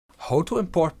How to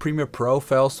import Premiere Pro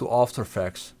files to After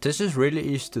Effects. This is really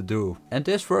easy to do, and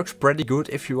this works pretty good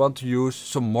if you want to use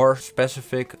some more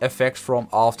specific effects from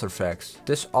After Effects.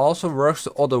 This also works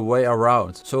the other way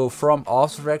around, so from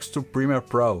After Effects to Premiere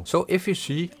Pro. So if you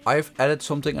see, I've added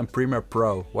something in Premiere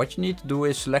Pro. What you need to do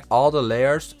is select all the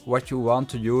layers what you want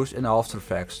to use in After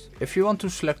Effects. If you want to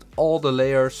select all the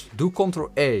layers, do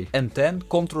Ctrl A and then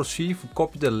Ctrl C to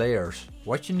copy the layers.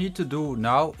 What you need to do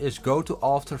now is go to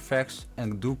After Effects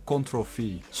and do Ctrl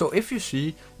V. So if you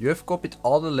see, you have copied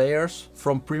all the layers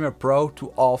from Premiere Pro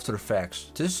to After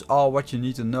Effects. This is all what you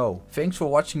need to know. Thanks for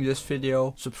watching this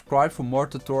video. Subscribe for more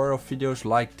tutorial videos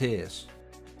like this.